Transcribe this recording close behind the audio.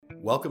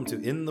Welcome to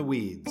In the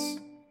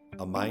Weeds,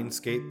 a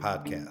Mindscape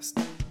podcast.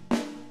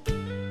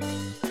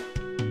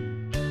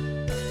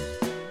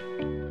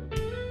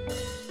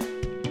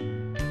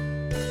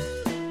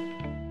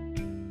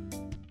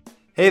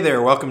 Hey there,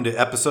 welcome to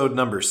episode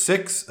number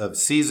 6 of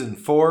season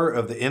 4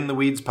 of the In the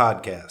Weeds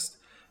podcast.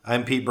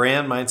 I'm Pete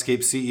Brand,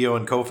 Mindscape's CEO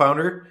and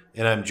co-founder,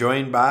 and I'm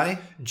joined by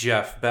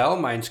Jeff Bell,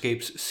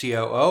 Mindscape's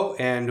COO,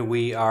 and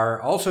we are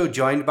also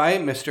joined by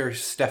Mr.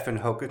 Stephan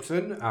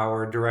Hokanson,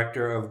 our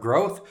Director of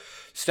Growth.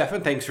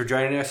 Stephan, thanks for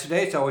joining us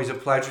today. It's always a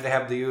pleasure to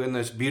have you in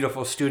this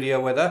beautiful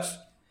studio with us.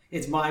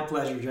 It's my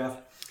pleasure,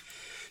 Jeff.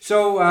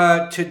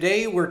 So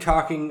today we're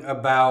talking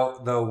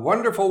about the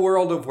wonderful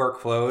world of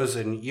workflows,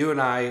 and you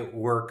and I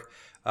work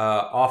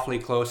awfully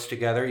close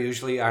together,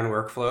 usually on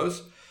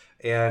workflows.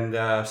 And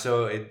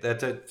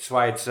that's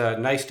why it's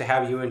nice to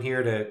have you in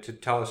here to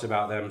tell us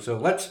about them. So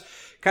let's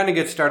kind of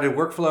get started.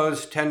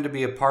 Workflows tend to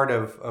be a part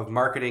of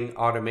marketing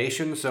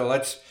automation. So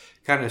let's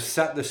kind of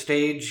set the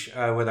stage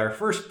with our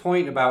first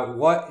point about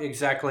what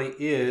exactly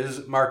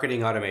is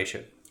marketing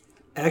automation.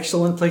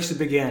 Excellent place to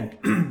begin.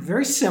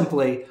 Very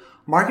simply,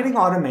 marketing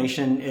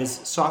automation is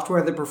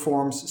software that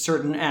performs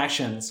certain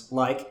actions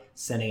like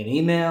sending an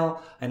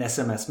email, an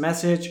SMS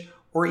message,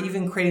 or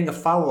even creating a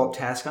follow-up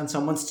task on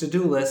someone's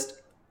to-do list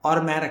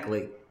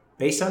automatically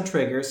based on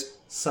triggers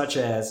such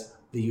as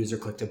the user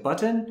clicked a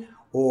button,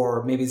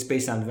 or maybe it's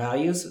based on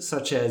values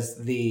such as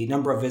the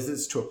number of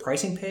visits to a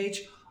pricing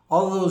page.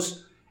 All of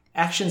those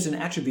actions and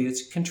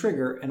attributes can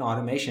trigger an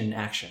automation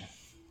action.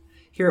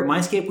 Here at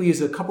Mindscape, we use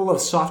a couple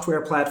of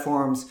software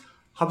platforms.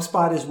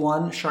 HubSpot is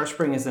one,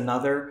 SharpSpring is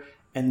another,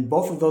 and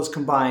both of those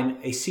combine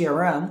a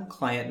CRM,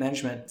 client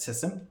management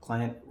system,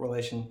 client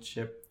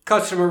relationship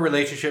Customer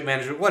relationship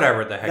management,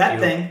 whatever the heck.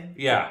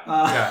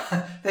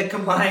 That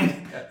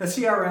combine the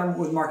CRM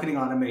with marketing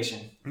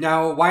automation.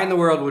 Now, why in the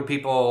world would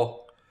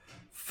people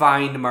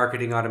find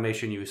marketing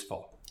automation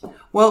useful?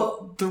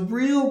 Well, the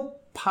real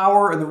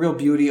power and the real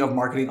beauty of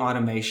marketing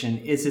automation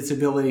is its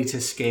ability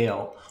to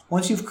scale.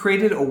 Once you've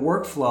created a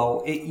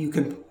workflow, you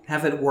can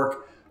have it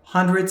work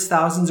hundreds,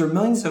 thousands, or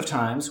millions of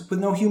times with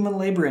no human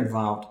labor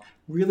involved.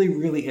 Really,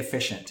 really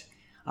efficient.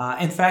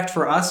 In fact,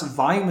 for us,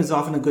 volume is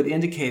often a good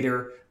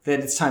indicator that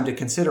it's time to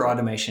consider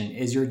automation.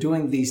 As you're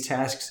doing these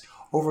tasks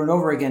over and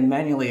over again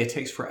manually, it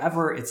takes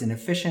forever, it's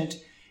inefficient.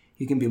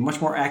 You can be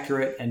much more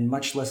accurate and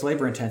much less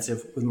labor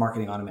intensive with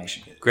marketing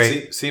automation.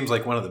 Great. Seems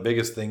like one of the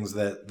biggest things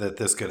that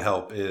this could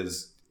help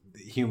is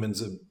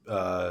humans'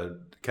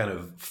 kind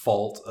of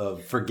fault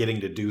of forgetting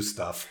to do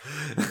stuff.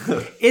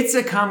 It's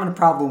a common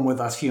problem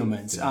with us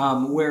humans,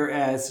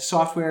 whereas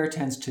software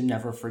tends to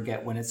never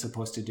forget when it's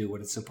supposed to do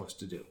what it's supposed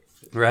to do.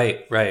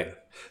 Right.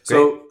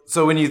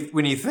 So when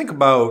you think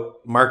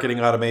about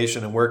marketing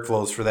automation and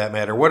workflows for that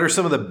matter, what are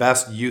some of the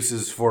best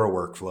uses for a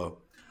workflow?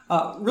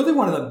 Really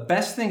one of the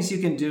best things you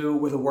can do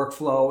with a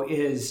workflow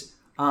is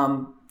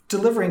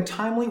delivering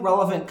timely,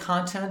 relevant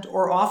content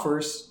or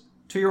offers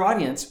to your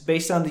audience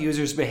based on the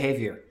user's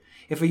behavior.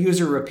 If a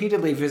user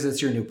repeatedly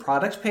visits your new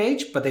product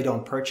page, but they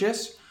don't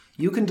purchase,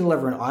 you can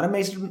deliver an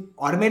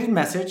automated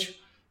message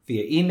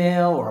via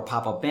email or a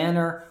pop-up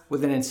banner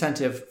with an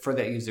incentive for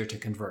that user to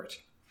convert.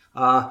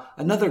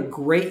 Another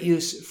great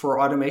use for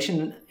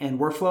automation and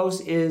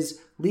workflows is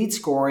lead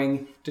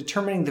scoring,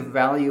 determining the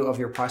value of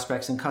your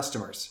prospects and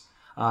customers.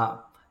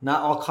 Not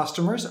all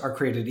customers are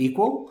created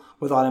equal.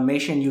 With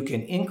automation, you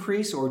can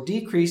increase or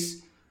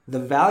decrease the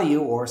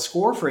value or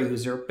score for a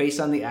user based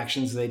on the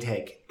actions they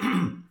take.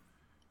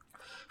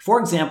 For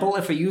example,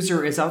 if a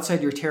user is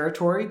outside your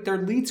territory, their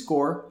lead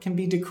score can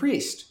be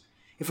decreased.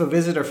 If a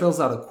visitor fills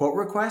out a quote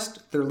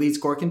request, their lead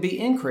score can be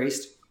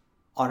increased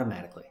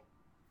automatically.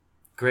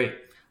 Great.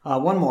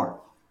 One more.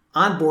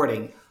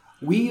 Onboarding.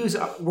 We use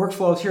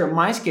workflows here at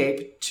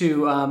Mindscape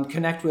to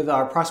connect with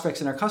our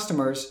prospects and our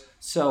customers.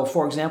 So,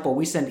 for example,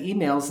 we send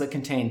emails that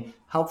contain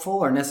helpful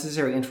or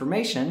necessary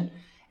information,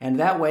 and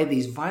that way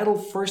these vital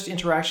first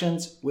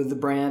interactions with the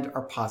brand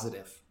are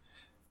positive.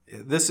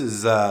 This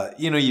is,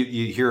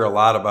 you hear a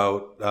lot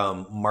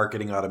about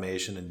marketing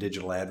automation and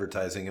digital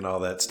advertising and all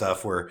that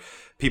stuff where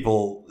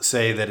people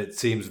say that it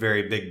seems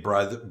very big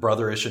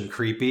brotherish and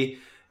creepy.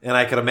 And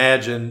I can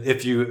imagine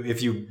if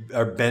you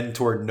are bent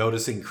toward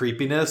noticing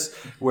creepiness,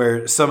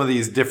 where some of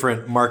these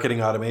different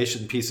marketing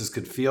automation pieces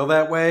could feel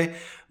that way.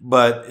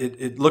 But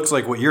it looks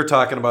like what you're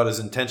talking about is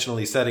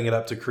intentionally setting it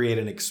up to create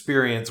an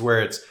experience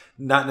where it's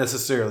not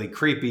necessarily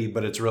creepy,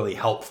 but it's really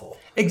helpful.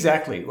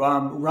 Exactly.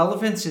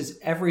 Relevance is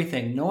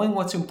everything. Knowing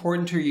what's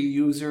important to your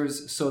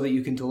users so that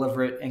you can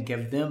deliver it and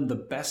give them the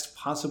best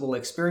possible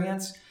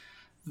experience.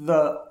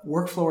 The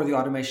workflow or the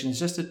automation is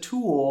just a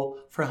tool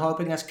for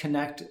helping us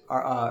connect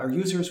our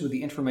users with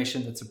the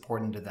information that's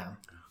important to them.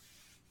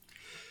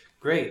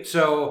 Great.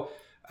 So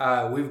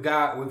we've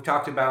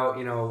talked about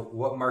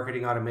what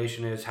marketing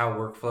automation is, how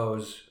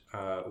workflows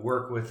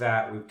work with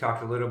that. We've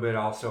talked a little bit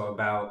also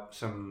about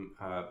some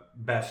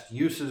best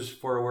uses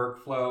for a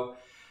workflow.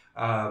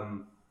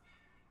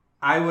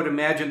 I would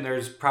imagine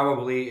there's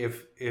probably,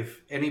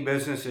 if any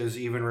business is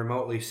even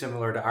remotely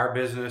similar to our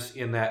business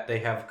in that they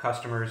have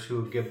customers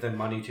who give them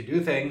money to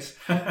do things,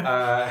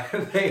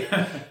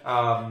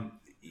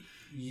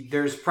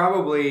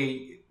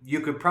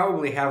 you could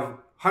probably have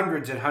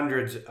hundreds and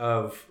hundreds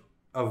of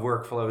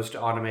workflows to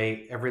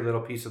automate every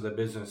little piece of the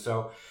business.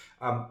 So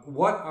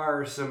what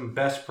are some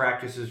best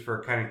practices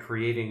for kind of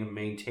creating and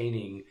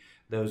maintaining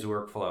those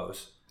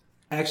workflows?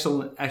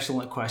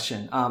 Excellent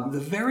question.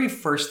 The very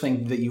first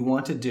thing that you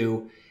want to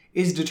do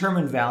is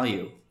determine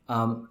value.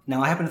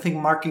 Now, I happen to think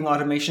marketing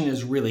automation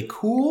is really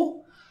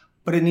cool,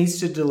 but it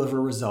needs to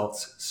deliver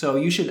results. So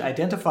you should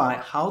identify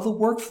how the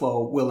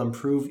workflow will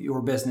improve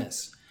your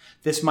business.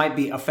 This might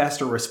be a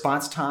faster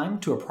response time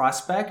to a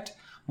prospect,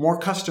 more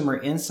customer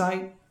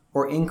insight,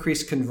 or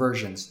increased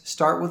conversions.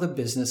 Start with a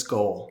business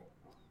goal.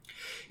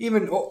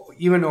 Even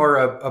or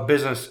a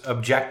business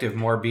objective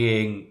more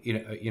being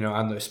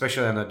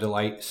especially on the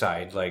delight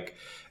side, like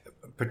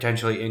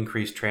potentially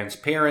increased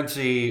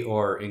transparency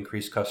or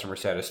increased customer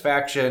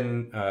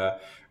satisfaction,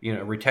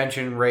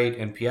 retention rate,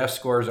 NPS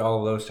scores, all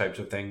of those types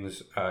of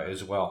things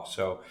as well.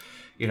 So,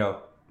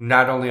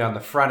 not only on the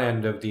front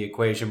end of the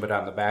equation, but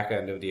on the back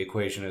end of the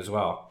equation as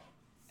well.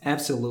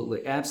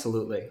 Absolutely.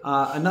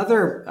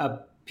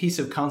 Another piece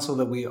of counsel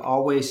that we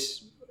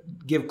always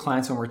give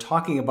clients when we're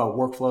talking about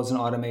workflows and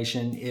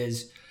automation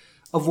is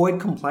avoid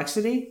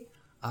complexity.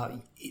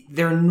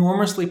 They're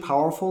enormously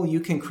powerful. You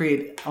can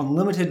create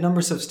unlimited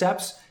numbers of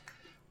steps,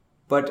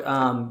 but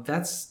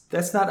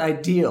that's not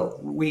ideal.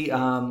 We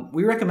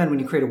recommend when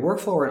you create a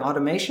workflow or an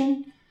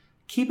automation,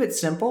 keep it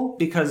simple,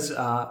 because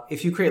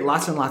if you create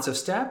lots and lots of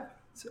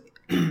steps,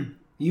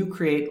 you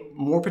create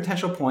more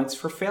potential points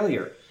for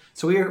failure.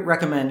 So we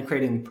recommend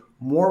creating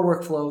more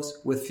workflows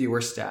with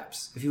fewer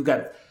steps. If you've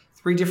got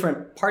 3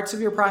 different parts of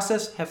your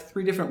process, have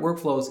 3 different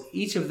workflows,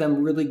 each of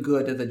them really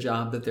good at the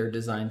job that they're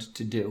designed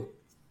to do.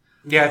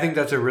 Yeah, I think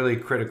that's a really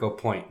critical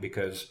point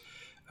because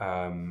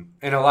and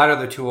a lot of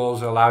the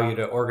tools allow you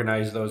to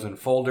organize those in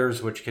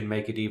folders, which can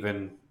make it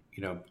even,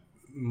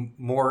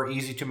 more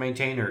easy to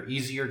maintain or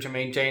easier to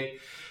maintain.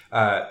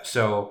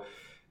 So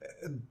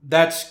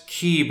that's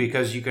key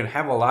because you can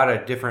have a lot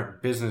of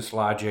different business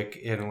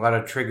logic and a lot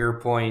of trigger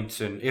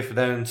points and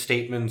if-then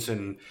statements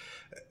and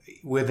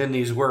within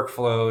these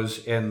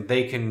workflows, and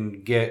they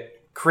can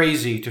get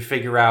crazy to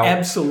figure out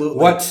absolutely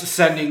what's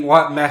sending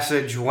what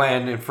message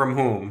when and from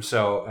whom.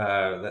 So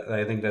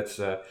I think that's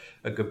a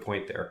good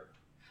point there.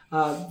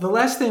 The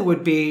last thing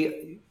would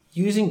be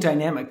using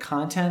dynamic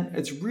content.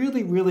 It's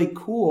really, really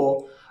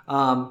cool.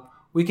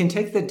 We can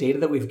take the data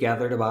that we've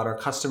gathered about our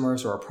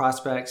customers or our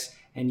prospects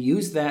and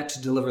use that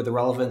to deliver the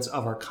relevance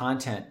of our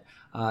content.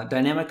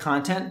 Dynamic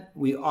content,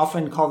 we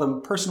often call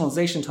them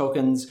personalization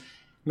tokens,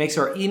 makes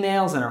our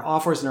emails and our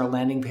offers and our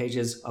landing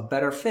pages a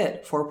better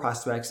fit for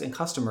prospects and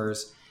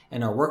customers,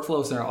 and our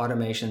workflows and our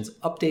automations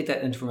update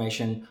that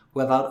information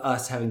without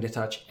us having to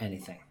touch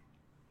anything.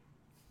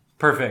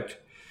 Perfect.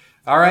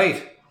 All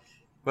right.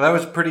 Well, that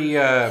was pretty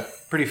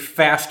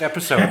fast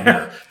episode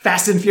here.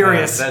 Fast and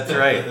furious. That's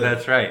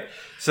right.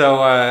 So,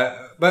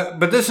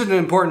 but this is an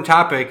important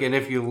topic, and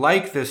if you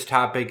like this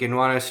topic and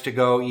want us to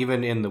go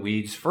even in the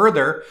weeds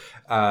further,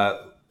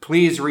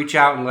 please reach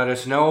out and let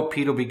us know.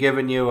 Pete will be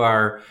giving you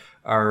our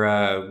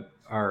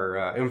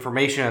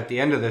information at the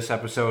end of this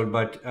episode,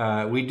 but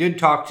we did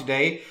talk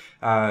today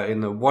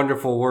in the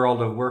wonderful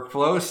world of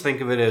workflows.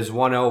 Think of it as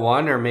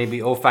 101 or maybe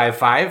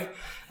 055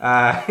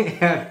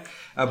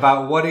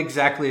 about what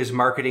exactly is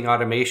marketing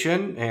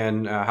automation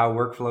and how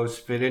workflows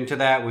fit into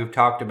that. We've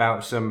talked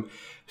about some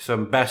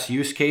best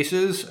use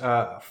cases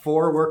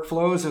for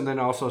workflows, and then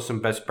also some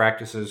best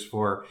practices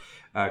for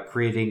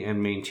creating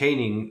and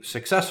maintaining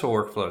successful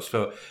workflows.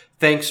 So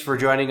thanks for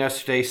joining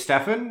us today,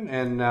 Stephan.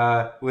 And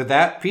with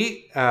that,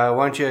 Pete, why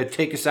don't you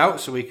take us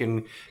out so we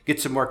can get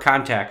some more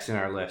contacts in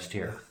our list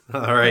here.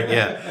 All right,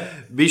 yeah.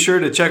 Be sure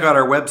to check out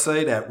our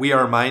website at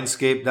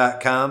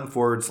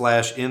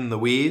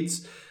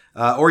wearemindscape.com/intheweeds.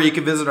 Or you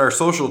can visit our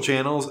social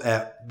channels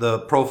at the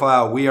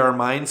profile We Are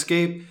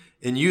Mindscape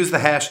and use the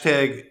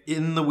hashtag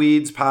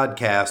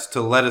 #InTheWeedsPodcast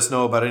to let us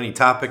know about any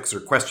topics or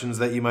questions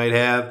that you might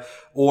have,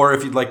 or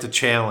if you'd like to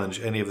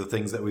challenge any of the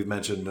things that we've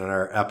mentioned in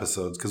our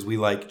episodes, because we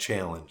like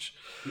challenge.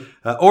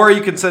 Or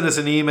you can send us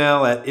an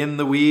email at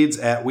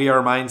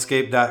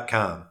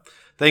intheweeds@wearemindscape.com.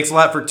 Thanks a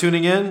lot for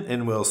tuning in,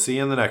 and we'll see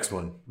you in the next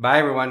one. Bye,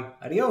 everyone.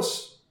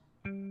 Adios.